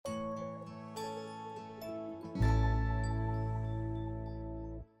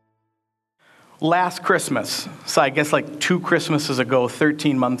Last Christmas, so I guess like 2 Christmases ago,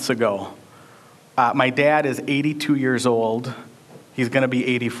 13 months ago, my dad is 82 years old. He's going to be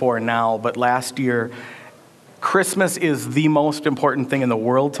 84 now, but last year, Christmas is the most important thing in the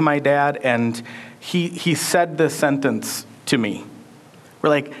world to my dad, and he said this sentence to me.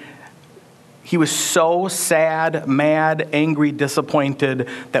 He was so sad, mad, angry, disappointed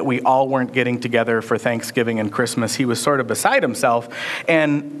that we all weren't getting together for Thanksgiving and Christmas. He was sort of beside himself,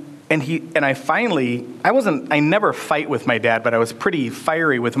 and I never fight with my dad, but I was pretty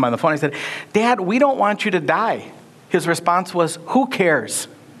fiery with him on the phone. I said, "Dad, we don't want you to die." His response was, "Who cares?"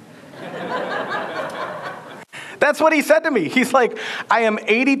 That's what he said to me. He's like, "I am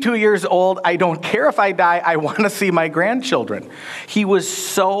 82 years old. I don't care if I die. I want to see my grandchildren." He was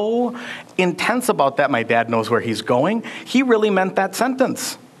so intense about that. My dad knows where he's going. He really meant that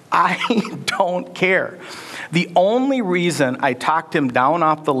sentence. I don't care. The only reason I talked him down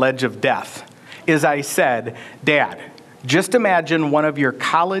off the ledge of death is I said, "Dad, just imagine one of your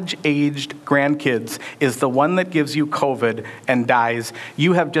college-aged grandkids is the one that gives you COVID and dies.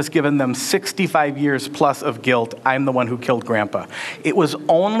 You have just given them 65 years plus of guilt. I'm the one who killed Grandpa." It was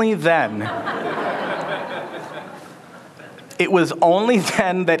only then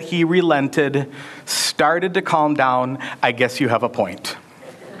that he relented, started to calm down. "I guess you have a point."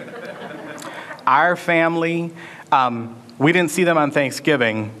 Our family, we didn't see them on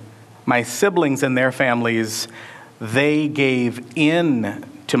Thanksgiving. My siblings and their families, they gave in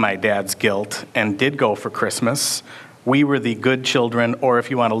to my dad's guilt and did go for Christmas. We were the good children, or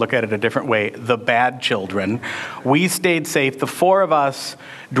if you want to look at it a different way, the bad children. We stayed safe. The 4 of us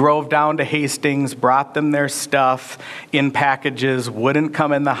drove down to Hastings, brought them their stuff in packages, wouldn't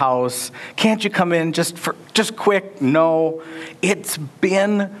come in the house. "Can't you come in just quick?" No. It's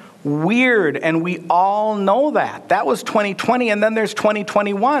been weird, and we all know that. That was 2020, and then there's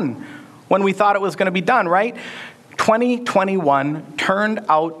 2021, when we thought it was going to be done, right? 2021 turned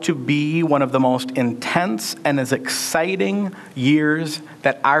out to be one of the most intense and as exciting years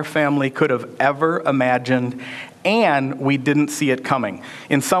that our family could have ever imagined, and we didn't see it coming.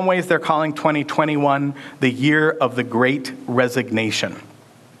 In some ways, they're calling 2021 the year of the Great Resignation.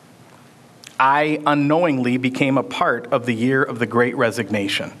 I unknowingly became a part of the year of the Great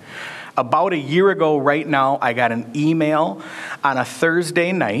Resignation. About a year ago right now, I got an email on a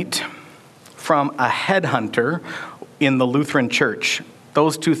Thursday night from a headhunter in the Lutheran Church.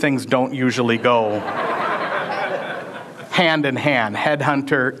 Those two things don't usually go hand in hand.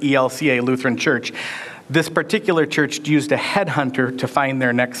 Headhunter, ELCA, Lutheran Church. This particular church used a headhunter to find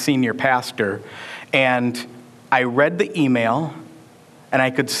their next senior pastor. And I read the email, and I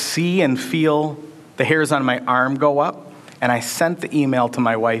could see and feel the hairs on my arm go up. And I sent the email to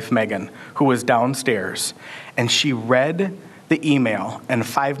my wife, Megan, who was downstairs. And she read the email, and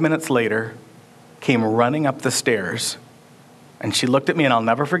 5 minutes later, came running up the stairs. And she looked at me, and I'll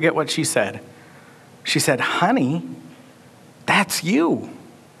never forget what she said. She said, "Honey, that's you."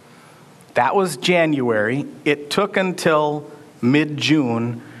 That was January. It took until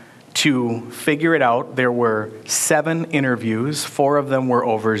mid-June to figure it out. There were 7 interviews. 4 of them were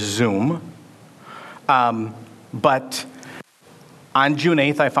over Zoom. But on June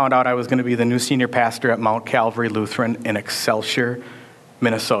 8th, I found out I was going to be the new senior pastor at Mount Calvary Lutheran in Excelsior,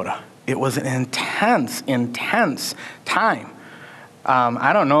 Minnesota. It was an intense time.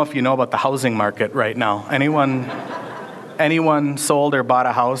 I don't know if you know about the housing market right now. Anyone sold or bought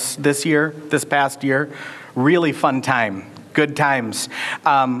a house this past year? Really fun time. Good times.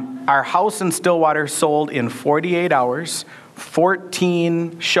 Our house in Stillwater sold in 48 hours,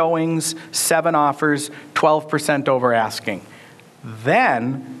 14 showings, 7 offers, 12% over asking.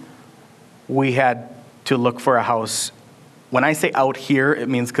 Then we had to look for a house. When I say out here, it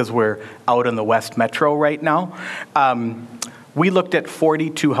means because we're out in the West Metro right now. We looked at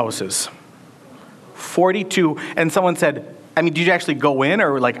 42 houses. 42, and someone said, did you actually go in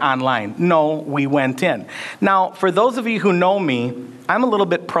or like online? No, we went in. Now, for those of you who know me, I'm a little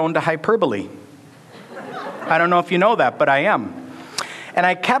bit prone to hyperbole. I don't know if you know that, but I am. And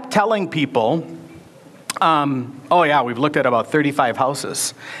I kept telling people, we've looked at about 35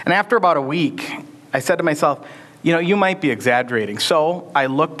 houses. And after about a week, I said to myself, you might be exaggerating. So I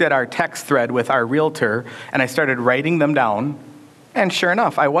looked at our text thread with our realtor, and I started writing them down. And sure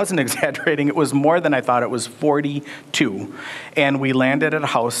enough, I wasn't exaggerating. It was more than I thought. It was 42. And we landed at a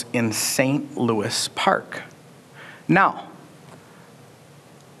house in St. Louis Park. Now,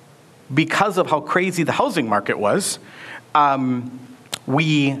 because of how crazy the housing market was,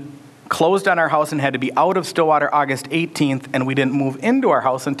 we closed on our house and had to be out of Stillwater August 18th, and we didn't move into our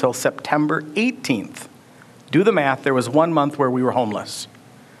house until September 18th. Do the math. There was 1 month where we were homeless.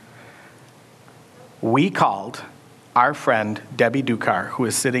 we called our friend Debbie Dukar, who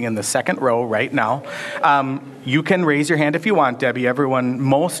is sitting in the second row right now. You can raise your hand if you want, Debbie. Everyone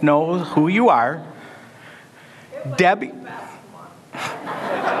most knows who you are. Debbie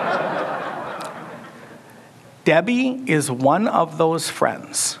is one of those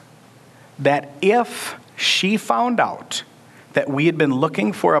friends that if she found out that we had been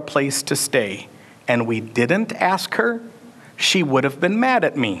looking for a place to stay and we didn't ask her, she would have been mad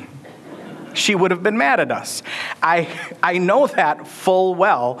at me. She would have been mad at us. I know that full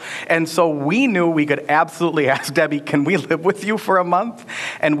well. And so we knew we could absolutely ask Debbie, can we live with you for a month?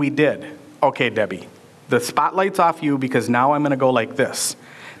 And we did. Okay, Debbie, the spotlight's off you because now I'm going to go like this.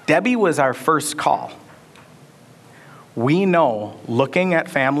 Debbie was our first call. We know, looking at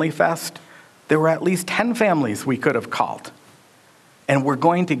Family Fest, there were at least 10 families we could have called. And we're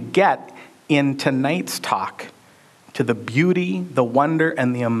going to get in tonight's talk to the beauty, the wonder,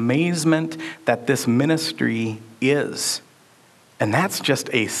 and the amazement that this ministry is. And that's just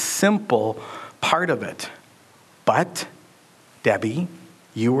a simple part of it. But, Debbie,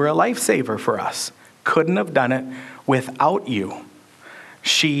 you were a lifesaver for us. Couldn't have done it without you.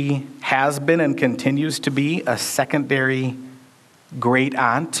 She has been and continues to be a secondary great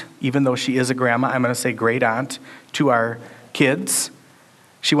aunt, even though she is a grandma, I'm going to say great aunt, to our kids.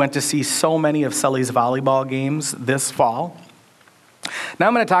 She went to see so many of Sully's volleyball games this fall. Now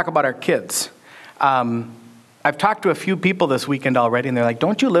I'm going to talk about our kids. I've talked to a few people this weekend already, and they're like,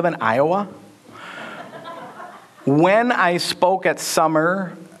 don't you live in Iowa? When I spoke at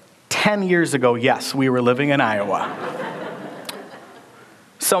Summer 10 years ago, yes, we were living in Iowa.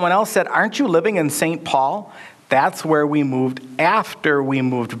 Someone else said, aren't you living in St. Paul? That's where we moved after we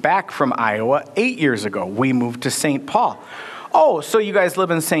moved back from Iowa 8 years ago. We moved to St. Paul. Oh, so you guys live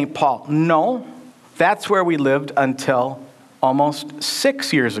in St. Paul? No, that's where we lived until almost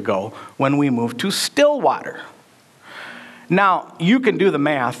 6 years ago when we moved to Stillwater. Now, you can do the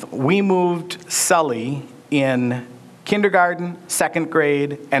math. We moved Sully in kindergarten, second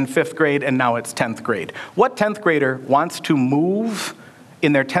grade, and fifth grade, and now it's 10th grade. What 10th grader wants to move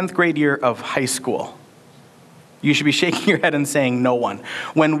in their 10th grade year of high school? You should be shaking your head and saying no one.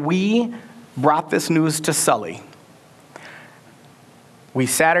 When we brought this news to Sully, we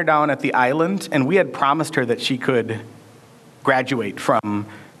sat her down at the island, and we had promised her that she could graduate from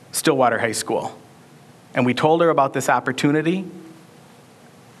Stillwater High School. And we told her about this opportunity.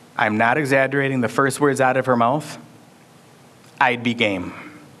 I'm not exaggerating. The first words out of her mouth, I'd be game.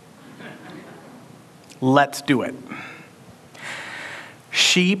 Let's do it.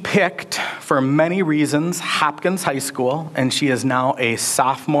 She picked, for many reasons, Hopkins High School, and she is now a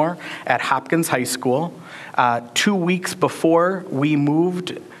sophomore at Hopkins High School. 2 weeks before we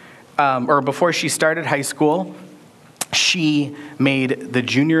moved, or before she started high school, she made the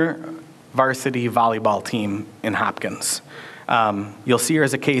junior varsity volleyball team in Hopkins. You'll see her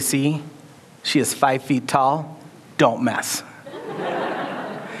as a KC. She is 5 feet tall. Don't mess.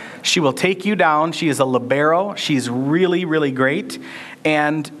 She will take you down. She is a libero. She's really, really great.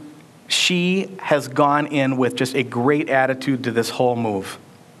 And she has gone in with just a great attitude to this whole move.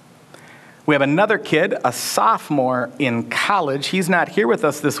 We have another kid, a sophomore in college. He's not here with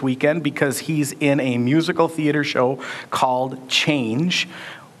us this weekend because he's in a musical theater show called Change.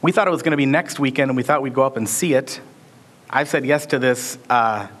 We thought it was going to be next weekend, and we thought we'd go up and see it. I've said yes to this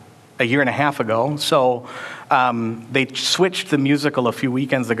a year and a half ago. So they switched the musical a few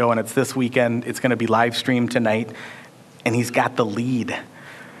weekends ago, and it's this weekend. It's going to be live streamed tonight, and he's got the lead.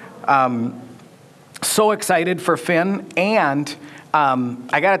 So excited for Finn, and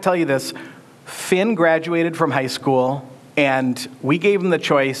I got to tell you this. Finn graduated from high school, and we gave him the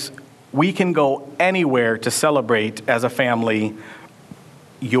choice. We can go anywhere to celebrate as a family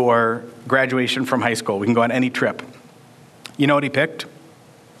your graduation from high school. We can go on any trip. You know what he picked?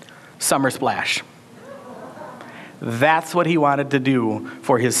 Summer Splash. That's what he wanted to do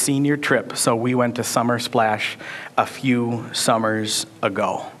for his senior trip, so we went to Summer Splash a few summers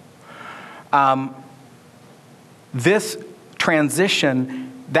ago. This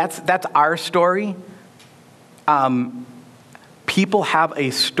transition, that's our story. People have a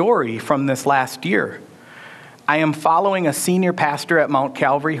story from this last year. I am following a senior pastor at Mount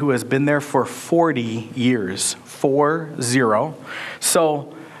Calvary who has been there for 40 years, 40.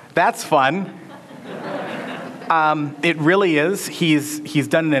 So that's fun. It really is. He's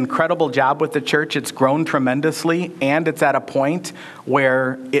done an incredible job with the church. It's grown tremendously, and it's at a point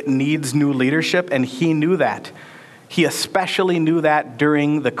where it needs new leadership, and he knew that. He especially knew that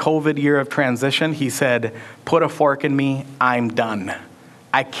during the COVID year of transition. He said, put a fork in me, I'm done.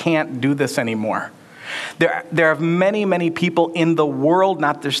 I can't do this anymore. There are many, many people in the world,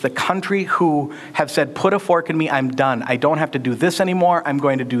 not just the country, who have said, put a fork in me, I'm done. I don't have to do this anymore, I'm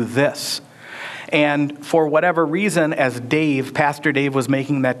going to do this. And for whatever reason, as Pastor Dave was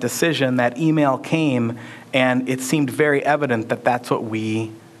making that decision, that email came, and it seemed very evident that that's what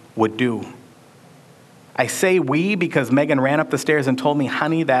we would do. I say we because Megan ran up the stairs and told me,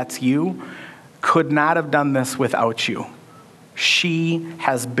 honey, that's you. Could not have done this without you. She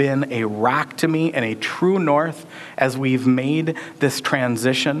has been a rock to me and a true north as we've made this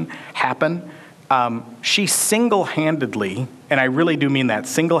transition happen. She single-handedly, and I really do mean that,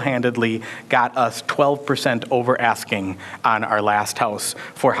 single-handedly got us 12% over asking on our last house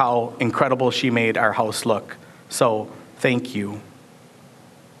for how incredible she made our house look. So thank you.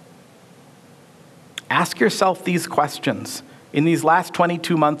 Ask yourself these questions. In these last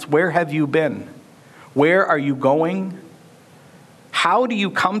 22 months, where have you been? Where are you going? How do you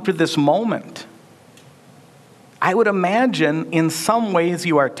come to this moment? I would imagine in some ways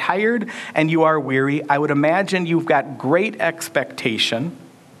you are tired and you are weary. I would imagine you've got great expectation.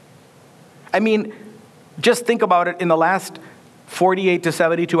 I mean, just think about it. In the last 48 to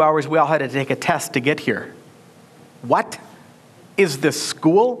 72 hours, we all had to take a test to get here. What? Is this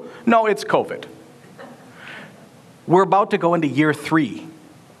school? No, it's COVID. We're about to go into year 3.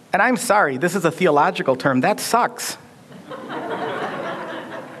 And I'm sorry, this is a theological term. That sucks.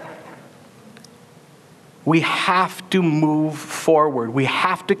 We have to move forward. We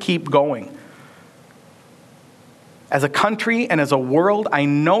have to keep going. As a country and as a world, I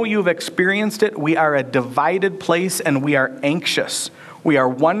know you've experienced it. We are a divided place and we are anxious. We are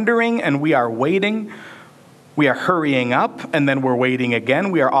wondering and we are waiting. We are hurrying up and then we're waiting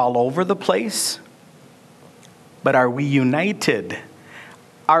again. We are all over the place. But are we united?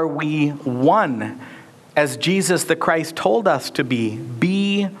 Are we one? As Jesus the Christ told us to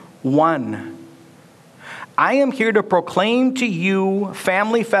be one. I am here to proclaim to you,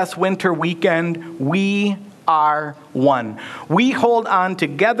 Family Fest Winter Weekend, we are one. We hold on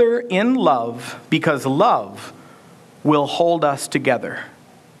together in love because love will hold us together.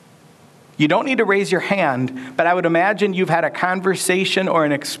 You don't need to raise your hand, but I would imagine you've had a conversation or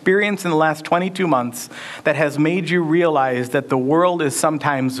an experience in the last 22 months that has made you realize that the world is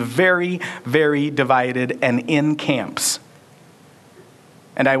sometimes very, very divided and in camps.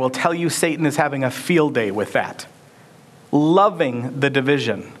 And I will tell you, Satan is having a field day with that. Loving the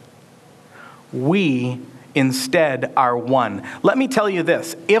division. We instead are one. Let me tell you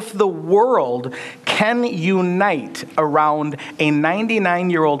this. If the world can unite around a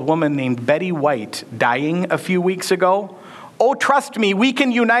 99-year-old woman named Betty White dying a few weeks ago, oh, trust me, we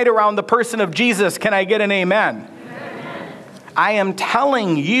can unite around the person of Jesus. Can I get an amen? I am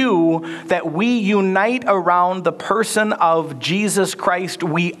telling you that we unite around the person of Jesus Christ.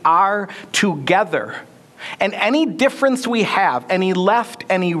 We are together. And any difference we have, any left,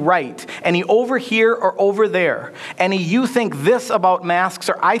 any right, any over here or over there, any you think this about masks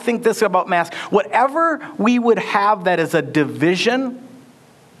or I think this about masks, whatever we would have that is a division,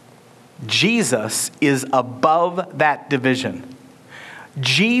 Jesus is above that division.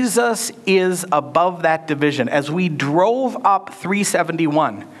 Jesus is above that division. As we drove up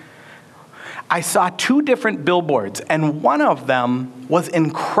 371, I saw 2 different billboards, and one of them was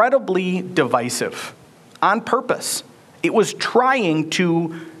incredibly divisive on purpose. It was trying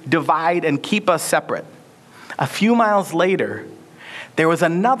to divide and keep us separate. A few miles later, there was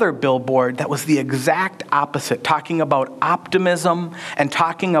another billboard that was the exact opposite, talking about optimism and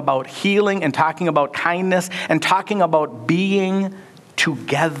talking about healing and talking about kindness and talking about being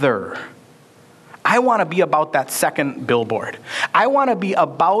together. I want to be about that second billboard. I want to be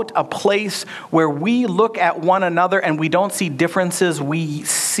about a place where we look at one another and we don't see differences. We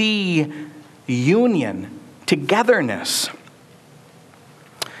see union, togetherness.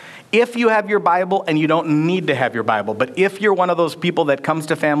 If you have your Bible, and you don't need to have your Bible, but if you're one of those people that comes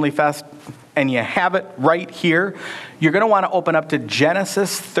to Family Fest and you have it right here, you're going to want to open up to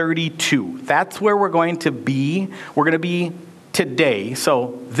Genesis 32. That's where we're going to be. We're going to be today,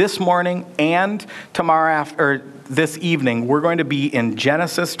 so this morning and tomorrow after, this evening, we're going to be in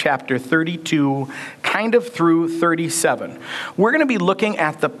Genesis chapter 32, kind of through 37. We're going to be looking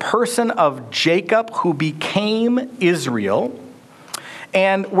at the person of Jacob who became Israel,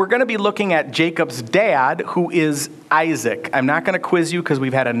 and we're going to be looking at Jacob's dad, who is Isaac. I'm not going to quiz you because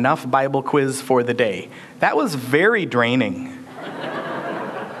we've had enough Bible quiz for the day. That was very draining.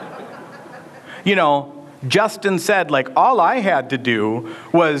 You know, Justin said, like, all I had to do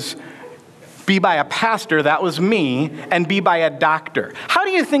was be by a pastor, that was me, and be by a doctor. How do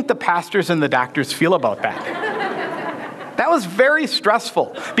you think the pastors and the doctors feel about that? That was very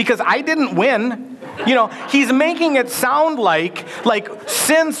stressful because I didn't win. He's making it sound like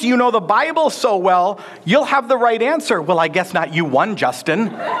since you know the Bible so well, you'll have the right answer. Well, I guess not you won, Justin.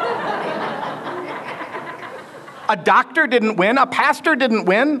 A doctor didn't win. A pastor didn't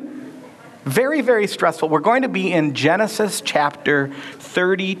win. Very, very stressful. We're going to be in Genesis chapter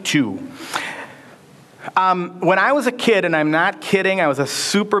 32. When I was a kid, and I'm not kidding, I was a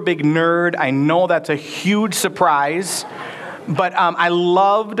super big nerd. I know that's a huge surprise. But I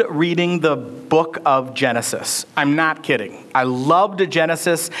loved reading the book of Genesis. I'm not kidding. I loved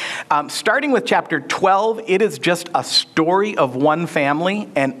Genesis. Starting with chapter 12, it is just a story of one family,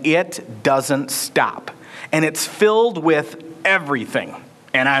 and it doesn't stop. And it's filled with everything.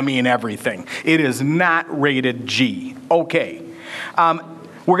 And I mean everything. It is not rated G. Okay.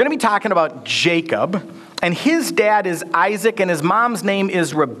 We're going to be talking about Jacob, and his dad is Isaac, and his mom's name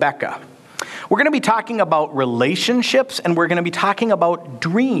is Rebekah. We're going to be talking about relationships, and we're going to be talking about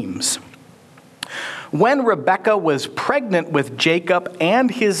dreams. When Rebekah was pregnant with Jacob and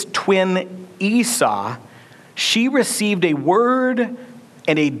his twin Esau, she received a word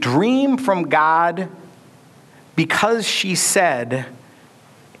and a dream from God because she said,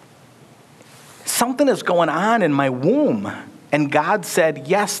 "Something is going on in my womb." And God said,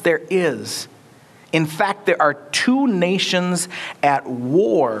 "Yes, there is. In fact, there are two nations at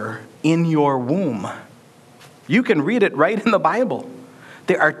war in your womb." You can read it right in the Bible.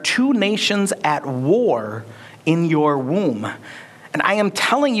 There are two nations at war in your womb. And I am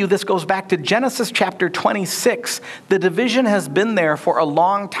telling you, this goes back to Genesis chapter 26. The division has been there for a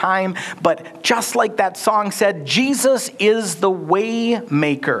long time, but just like that song said, Jesus is the way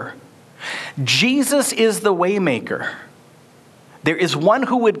maker. Jesus is the way maker. There is one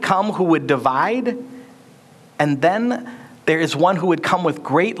who would come who would divide, and then there is one who would come with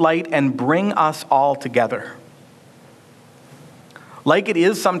great light and bring us all together. Like it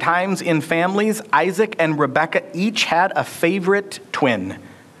is sometimes in families, Isaac and Rebekah each had a favorite twin.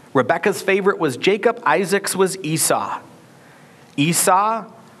 Rebekah's favorite was Jacob, Isaac's was Esau. Esau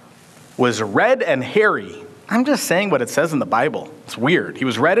was red and hairy. I'm just saying what it says in the Bible. It's weird. He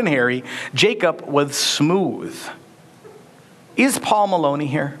was red and hairy. Jacob was smooth. Is Paul Maloney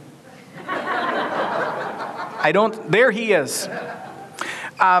here? There he is.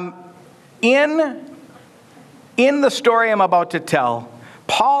 In the story I'm about to tell,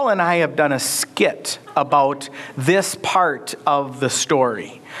 Paul and I have done a skit about this part of the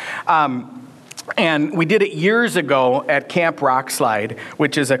story. And we did it years ago at Camp Rockslide,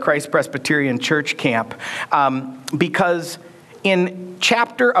 which is a Christ Presbyterian Church camp, because in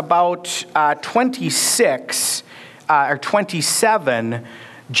chapter about 26 or 27,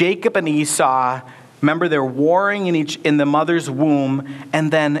 Jacob and Esau, remember, they're warring in the mother's womb,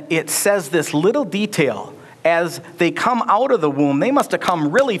 and then it says this little detail. As they come out of the womb, they must have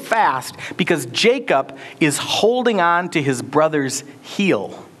come really fast because Jacob is holding on to his brother's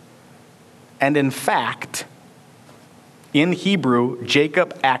heel. And in fact, in Hebrew,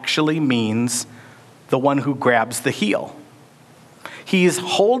 Jacob actually means the one who grabs the heel. He's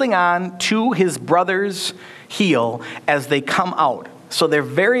holding on to his brother's heel as they come out. So they're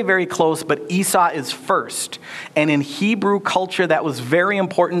very, very close, but Esau is first. And in Hebrew culture, that was very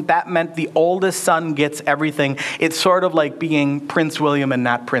important. That meant the oldest son gets everything. It's sort of like being Prince William and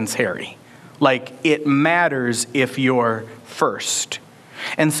not Prince Harry. Like, it matters if you're first.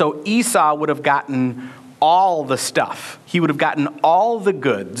 And so Esau would have gotten all the stuff. He would have gotten all the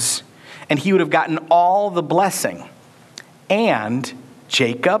goods, and he would have gotten all the blessing. And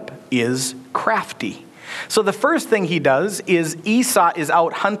Jacob is crafty. So the first thing he does is Esau is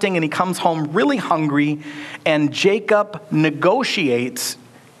out hunting and he comes home really hungry, and Jacob negotiates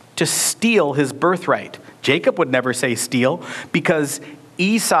to steal his birthright. Jacob would never say steal because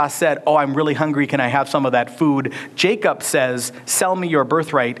Esau said, "Oh, I'm really hungry. Can I have some of that food?" Jacob says, "Sell me your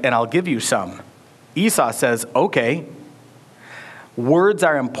birthright and I'll give you some." Esau says, "Okay." Words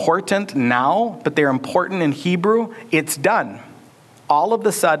are important now, but they're important in Hebrew. It's done. All of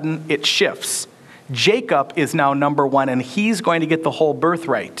a sudden, it shifts. Jacob is now number one, and he's going to get the whole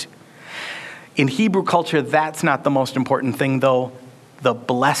birthright. In Hebrew culture, that's not the most important thing, though. The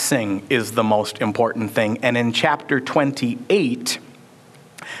blessing is the most important thing. And in chapter 28,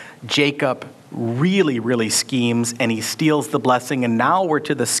 Jacob really, really schemes, and he steals the blessing. And now we're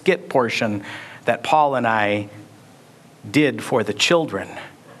to the skit portion that Paul and I did for the children.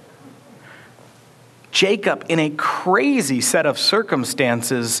 Jacob, in a crazy set of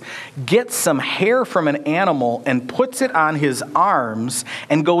circumstances, gets some hair from an animal and puts it on his arms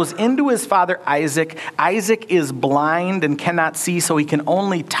and goes into his father Isaac. Isaac is blind and cannot see, so he can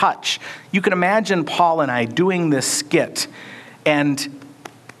only touch. You can imagine Paul and I doing this skit, and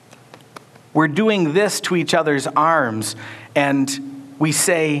We're doing this to each other's arms, and we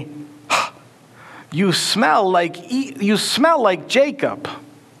say, you smell like Jacob,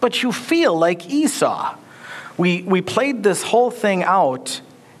 but you feel like Esau. We played this whole thing out,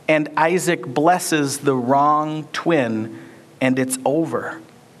 and Isaac blesses the wrong twin, and it's over.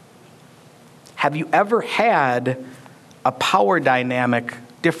 Have you ever had a power dynamic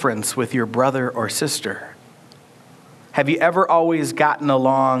difference with your brother or sister? Have you ever always gotten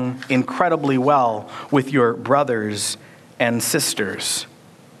along incredibly well with your brothers and sisters?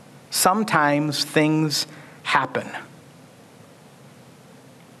 Sometimes things happen.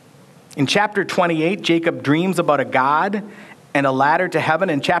 In chapter 28, Jacob dreams about a God and a ladder to heaven.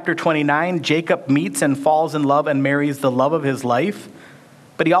 In chapter 29, Jacob meets and falls in love and marries the love of his life.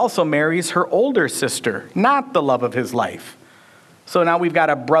 But he also marries her older sister, not the love of his life. So now we've got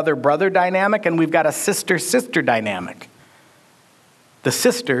a brother-brother dynamic and we've got a sister-sister dynamic. The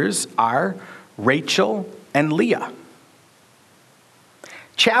sisters are Rachel and Leah.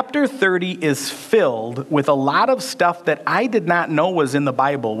 Chapter 30 is filled with a lot of stuff that I did not know was in the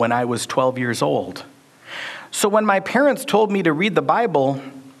Bible when I was 12 years old. So when my parents told me to read the Bible,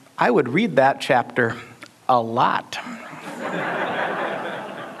 I would read that chapter a lot.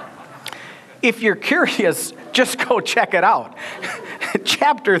 If you're curious, just go check it out.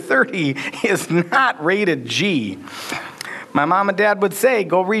 Chapter 30 is not rated G. My mom and dad would say,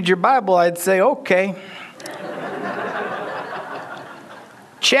 go read your Bible. I'd say, okay.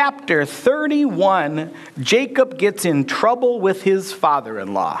 Chapter 31, Jacob gets in trouble with his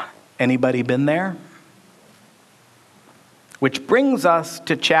father-in-law. Anybody been there? Which brings us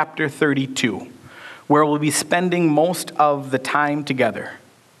to chapter 32, where we'll be spending most of the time together.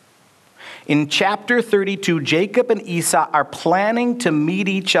 In chapter 32, Jacob and Esau are planning to meet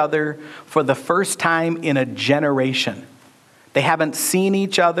each other for the first time in a generation. They haven't seen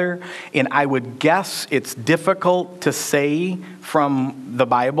each other, and I would guess it's difficult to say from the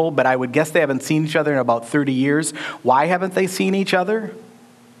Bible, but I would guess they haven't seen each other in about 30 years. Why haven't they seen each other?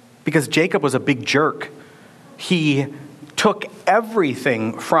 Because Jacob was a big jerk. He took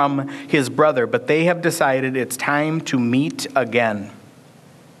everything from his brother, but they have decided it's time to meet again.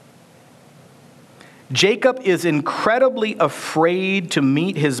 Jacob is incredibly afraid to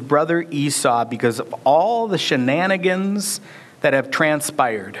meet his brother Esau because of all the shenanigans that have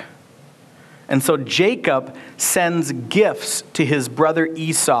transpired. And so Jacob sends gifts to his brother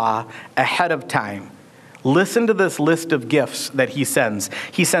Esau ahead of time. Listen to this list of gifts that he sends.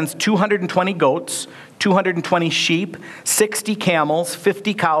 He sends 220 goats, 220 sheep, 60 camels,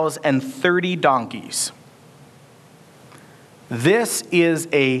 50 cows, and 30 donkeys. This is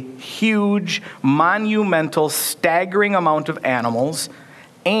a huge, monumental, staggering amount of animals,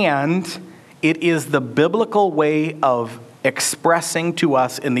 and it is the biblical way of expressing to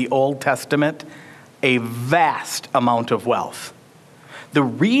us in the Old Testament a vast amount of wealth. The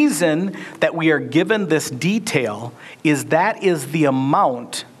reason that we are given this detail is that is the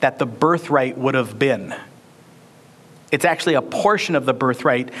amount that the birthright would have been. It's actually a portion of the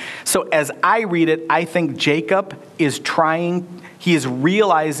birthright. So as I read it, I think Jacob is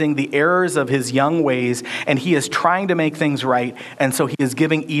realizing the errors of his young ways, and he is trying to make things right, and so he is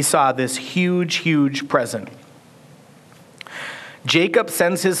giving Esau this huge, huge present. Jacob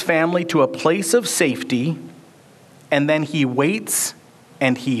sends his family to a place of safety, and then he waits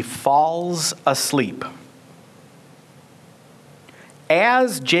and he falls asleep.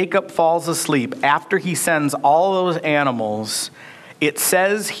 As Jacob falls asleep, after he sends all those animals, it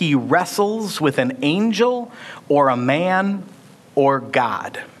says he wrestles with an angel or a man or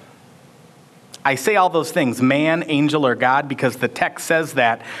God. I say all those things, man, angel, or God, because the text says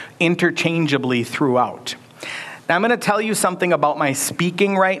that interchangeably throughout. Now, I'm going to tell you something about my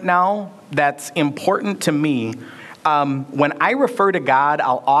speaking right now that's important to me. When I refer to God,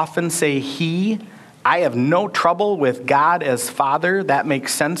 I'll often say he. I have no trouble with God as Father. That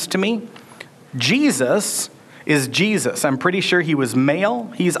makes sense to me. Jesus is Jesus. I'm pretty sure he was male.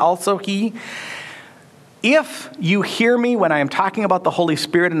 He's also he. If you hear me when I am talking about the Holy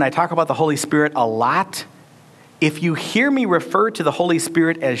Spirit, and I talk about the Holy Spirit a lot, if you hear me refer to the Holy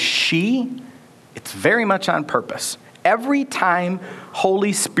Spirit as she, it's very much on purpose. Every time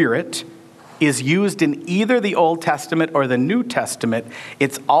Holy Spirit is used in either the Old Testament or the New Testament,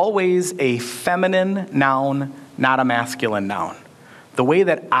 it's always a feminine noun, not a masculine noun. The way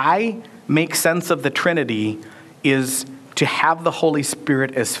that I make sense of the Trinity is to have the Holy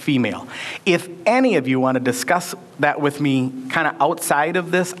Spirit as female. If any of you want to discuss that with me kind of outside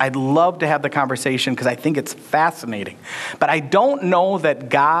of this, I'd love to have the conversation because I think it's fascinating. But I don't know that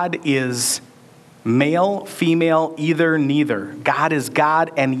God is Male, female, either, neither. God is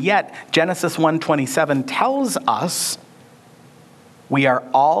God, and yet Genesis 1:27 tells us we are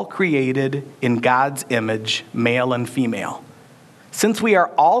all created in God's image, male and female. Since we are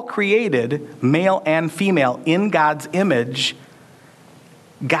all created, male and female, in God's image,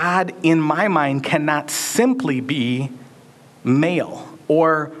 God, in my mind, cannot simply be male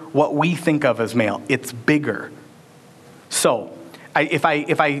or what we think of as male. It's bigger. So, if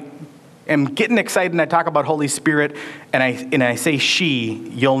I am getting excited and I talk about Holy Spirit and I say she,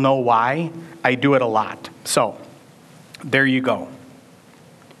 you'll know why. I do it a lot. So, there you go.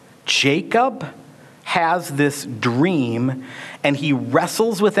 Jacob has this dream, and he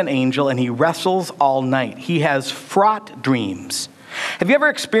wrestles with an angel, and he wrestles all night. He has fraught dreams. Have you ever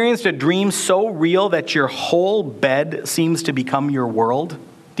experienced a dream so real that your whole bed seems to become your world?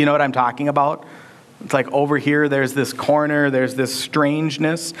 Do you know what I'm talking about? It's like over here, there's this corner, there's this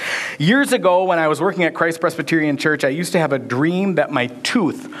strangeness. Years ago, when I was working at Christ Presbyterian Church, I used to have a dream that my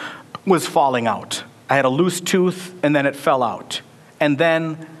tooth was falling out. I had a loose tooth, and then it fell out. And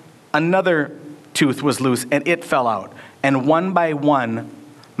then another tooth was loose, and it fell out. And one by one,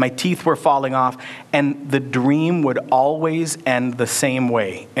 my teeth were falling off, and the dream would always end the same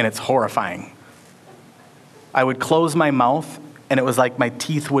way, and it's horrifying. I would close my mouth, and it was like my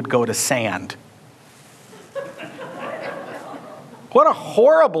teeth would go to sand. What a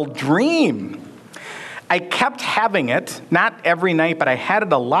horrible dream. I kept having it, not every night, but I had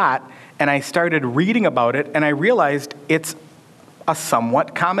it a lot, and I started reading about it, and I realized it's a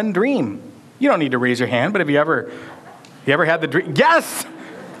somewhat common dream. You don't need to raise your hand, but have you ever had the dream? Yes!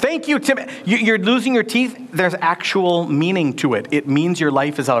 Thank you, Tim. You're losing your teeth. There's actual meaning to it. It means your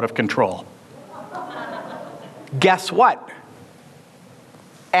life is out of control. Guess what?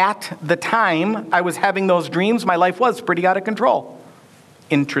 At the time I was having those dreams, my life was pretty out of control.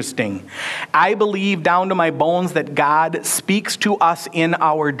 Interesting. I believe down to my bones that God speaks to us in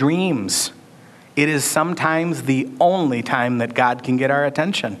our dreams. It is sometimes the only time that God can get our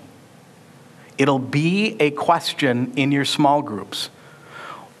attention. It'll be a question in your small groups.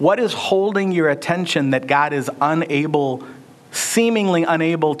 What is holding your attention that God is seemingly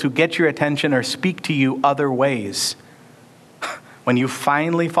unable to get your attention or speak to you other ways? When you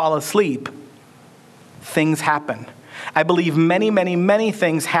finally fall asleep, things happen. I believe many, many, many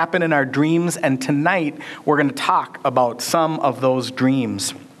things happen in our dreams, and tonight we're going to talk about some of those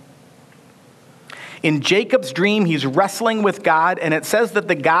dreams. In Jacob's dream, he's wrestling with God, and it says that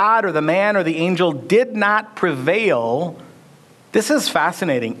the God or the man or the angel did not prevail. This is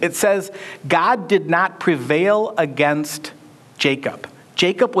fascinating. It says God did not prevail against Jacob.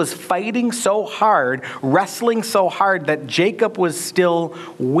 Jacob was fighting so hard, wrestling so hard, that Jacob was still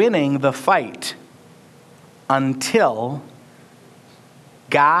winning the fight until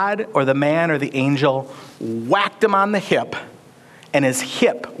God or the man or the angel whacked him on the hip, and his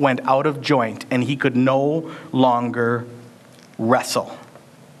hip went out of joint, and he could no longer wrestle.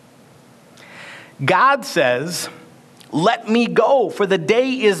 God says, "Let me go, for the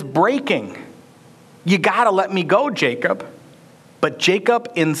day is breaking." You gotta let me go, Jacob. But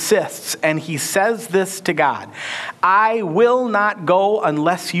Jacob insists, and he says this to God: "I will not go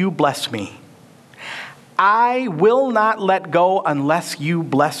unless you bless me. I will not let go unless you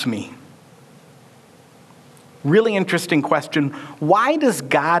bless me." Really interesting question. Why does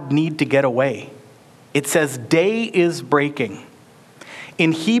God need to get away? It says day is breaking.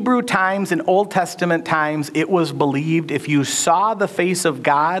 In Hebrew times, in Old Testament times, it was believed if you saw the face of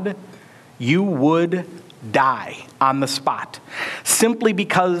God, you would die on the spot. Simply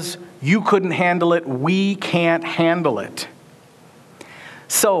because you couldn't handle it, we can't handle it.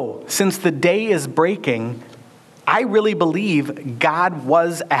 So, since the day is breaking, I really believe God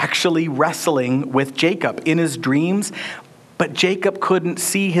was actually wrestling with Jacob in his dreams, but Jacob couldn't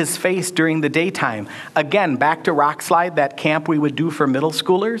see his face during the daytime. Again, back to Rock Slide, that camp we would do for middle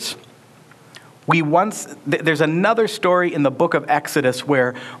schoolers. There's another story in the book of Exodus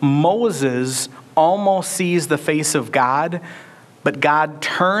where Moses almost sees the face of God, but God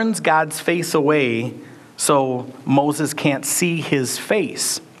turns God's face away so Moses can't see his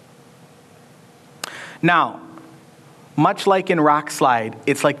face. Now, much like in Rock Slide,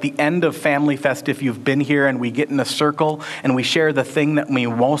 it's like the end of Family Fest if you've been here and we get in a circle and we share the thing that we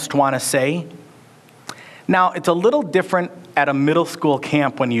most want to say. Now, it's a little different at a middle school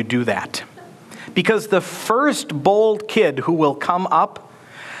camp when you do that. Because the first bold kid who will come up,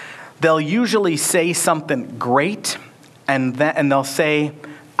 they'll usually say something great, and they'll say,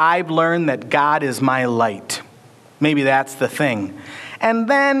 "I've learned that God is my light." Maybe that's the thing. And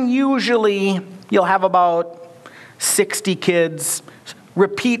then usually you'll have about 60 kids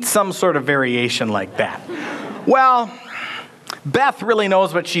repeat some sort of variation like that. Well, Beth really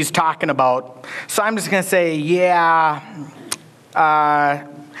knows what she's talking about, so I'm just going to say,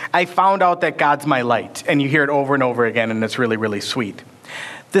 I found out that God's my light. And you hear it over and over again, and it's really, really sweet.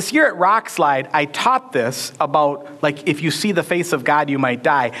 This year at Rockslide, I taught this about, like, if you see the face of God, you might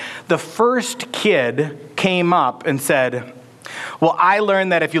die. The first kid came up and said, well, I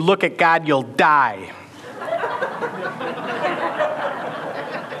learned that if you look at God, you'll die.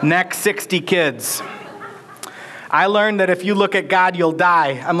 Next 60 kids. I learned that if you look at God, you'll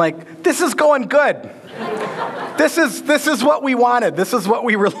die. I'm like, this is going good. This is what we wanted. This is what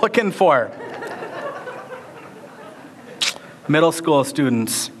we were looking for. Middle school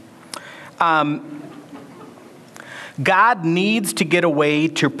students. God needs to get away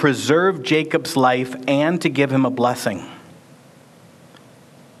to preserve Jacob's life and to give him a blessing.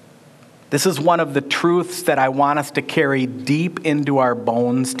 This is one of the truths that I want us to carry deep into our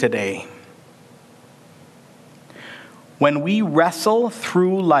bones today. When we wrestle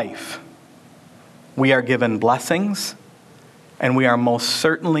through life, we are given blessings, and we are most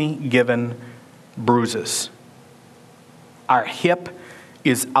certainly given bruises. Our hip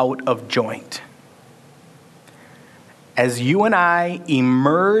is out of joint. As you and I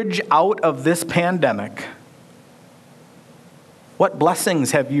emerge out of this pandemic, what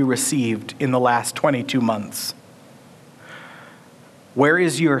blessings have you received in the last 22 months? Where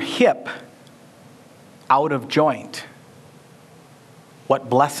is your hip out of joint? What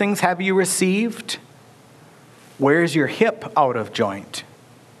blessings have you received? Where is your hip out of joint?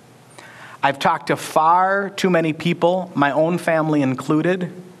 I've talked to far too many people, my own family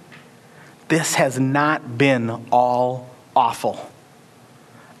included. This has not been all awful.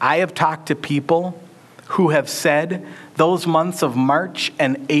 I have talked to people who have said those months of March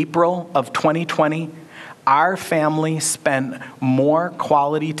and April of 2020, our family spent more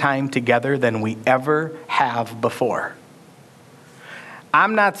quality time together than we ever have before.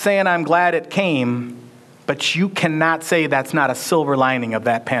 I'm not saying I'm glad it came, but you cannot say that's not a silver lining of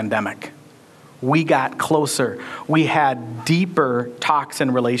that pandemic. We got closer. We had deeper talks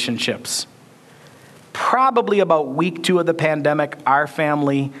and relationships. Probably about week 2 of the pandemic, our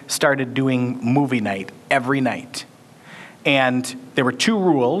family started doing movie night every night. And there were 2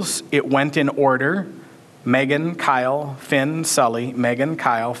 rules. It went in order. Megan, Kyle, Finn, Sully. Megan,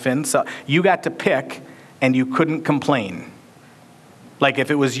 Kyle, Finn, Sully. You got to pick, and you couldn't complain. Like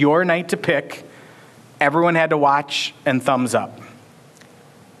if it was your night to pick, everyone had to watch and thumbs up.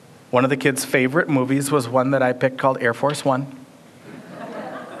 One of the kids' favorite movies was one that I picked called Air Force One.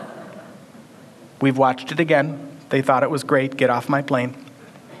 We've watched it again. They thought it was great. Get off my plane.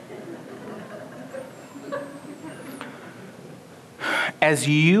 As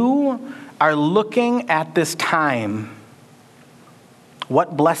you are looking at this time,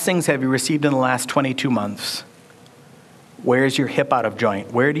 what blessings have you received in the last 22 months? Where's your hip out of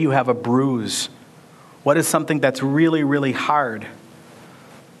joint? Where do you have a bruise? What is something that's really, really hard?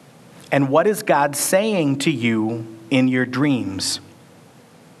 And what is God saying to you in your dreams?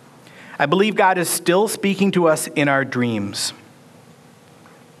 I believe God is still speaking to us in our dreams.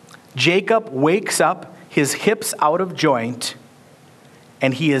 Jacob wakes up, his hips out of joint,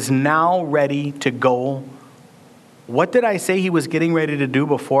 and he is now ready to go. What did I say he was getting ready to do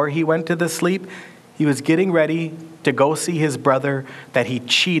before he went to the sleep? He was getting ready to go see his brother that he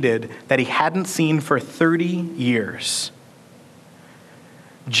cheated, that he hadn't seen for 30 years.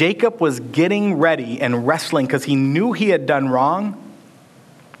 Jacob was getting ready and wrestling because he knew he had done wrong.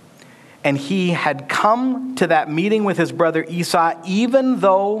 And he had come to that meeting with his brother Esau, even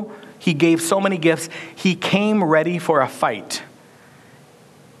though he gave so many gifts, he came ready for a fight.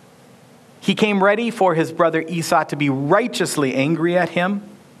 He came ready for his brother Esau to be righteously angry at him.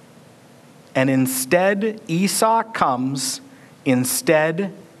 And instead, Esau comes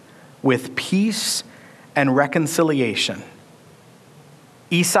with peace and reconciliation.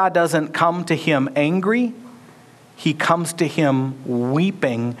 Esau doesn't come to him angry. He comes to him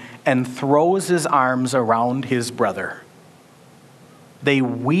weeping and throws his arms around his brother. They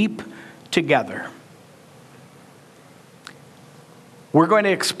weep together. We're going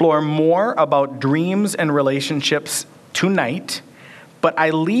to explore more about dreams and relationships tonight, but I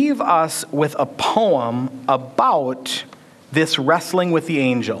leave us with a poem about this wrestling with the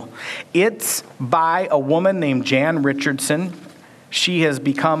angel. It's by a woman named Jan Richardson. She has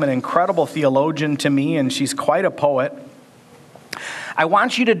become an incredible theologian to me, and she's quite a poet. I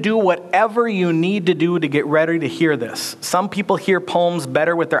want you to do whatever you need to do to get ready to hear this. Some people hear poems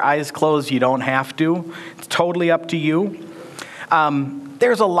better with their eyes closed. You don't have to. It's totally up to you.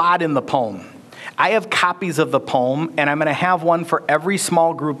 There's a lot in the poem. I have copies of the poem, and I'm going to have one for every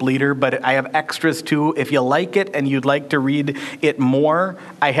small group leader, but I have extras too. If you like it and you'd like to read it more,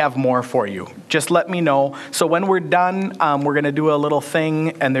 I have more for you. Just let me know. So when we're done, we're going to do a little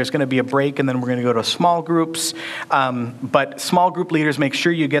thing, and there's going to be a break, and then we're going to go to small groups. But small group leaders, make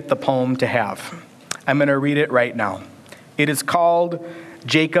sure you get the poem to have. I'm going to read it right now. It is called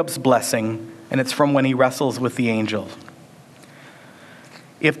Jacob's Blessing, and it's from when he wrestles with the angel.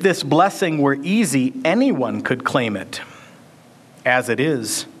 If this blessing were easy, anyone could claim it. As it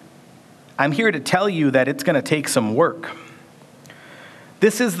is, I'm here to tell you that it's going to take some work.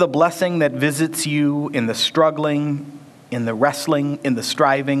 This is the blessing that visits you in the struggling, in the wrestling, in the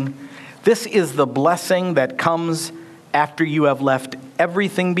striving. This is the blessing that comes after you have left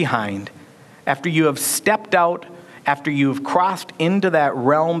everything behind, after you have stepped out, after you've crossed into that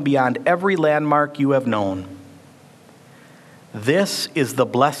realm beyond every landmark you have known. This is the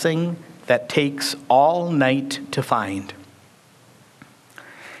blessing that takes all night to find.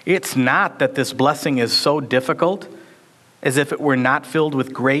 It's not that this blessing is so difficult, as if it were not filled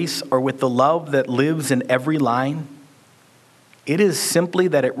with grace or with the love that lives in every line. It is simply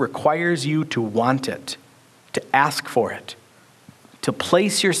that it requires you to want it, to ask for it, to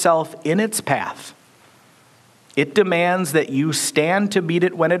place yourself in its path. It demands that you stand to meet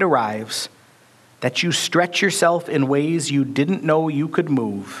it when it arrives, that you stretch yourself in ways you didn't know you could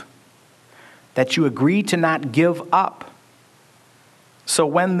move, that you agree to not give up. So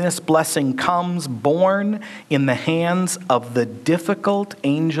when this blessing comes, born in the hands of the difficult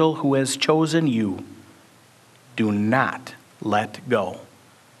angel who has chosen you, do not let go.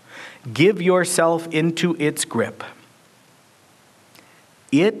 Give yourself into its grip.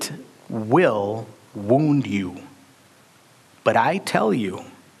 It will wound you. But I tell you,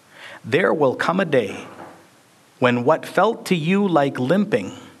 there will come a day when what felt to you like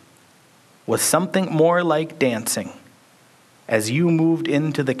limping was something more like dancing as you moved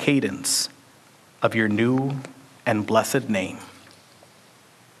into the cadence of your new and blessed name.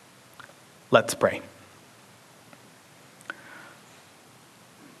 Let's pray.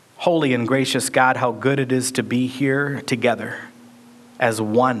 Holy and gracious God, how good it is to be here together as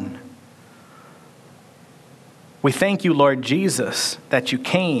one. We thank you, Lord Jesus, that you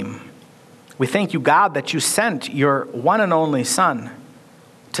came. We thank you, God, that you sent your one and only Son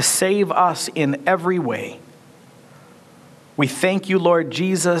to save us in every way. We thank you, Lord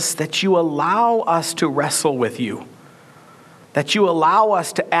Jesus, that you allow us to wrestle with you, that you allow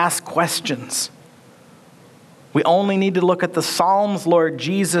us to ask questions. We only need to look at the Psalms, Lord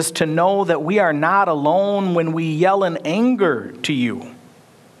Jesus, to know that we are not alone when we yell in anger to you.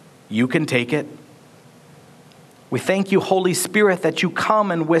 You can take it. We thank you, Holy Spirit, that you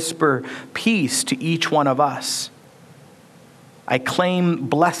come and whisper peace to each one of us. I claim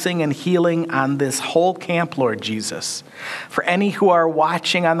blessing and healing on this whole camp, Lord Jesus. For any who are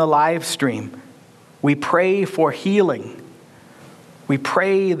watching on the live stream, we pray for healing. We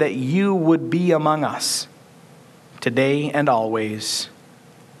pray that you would be among us today and always.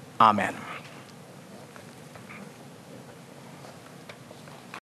 Amen.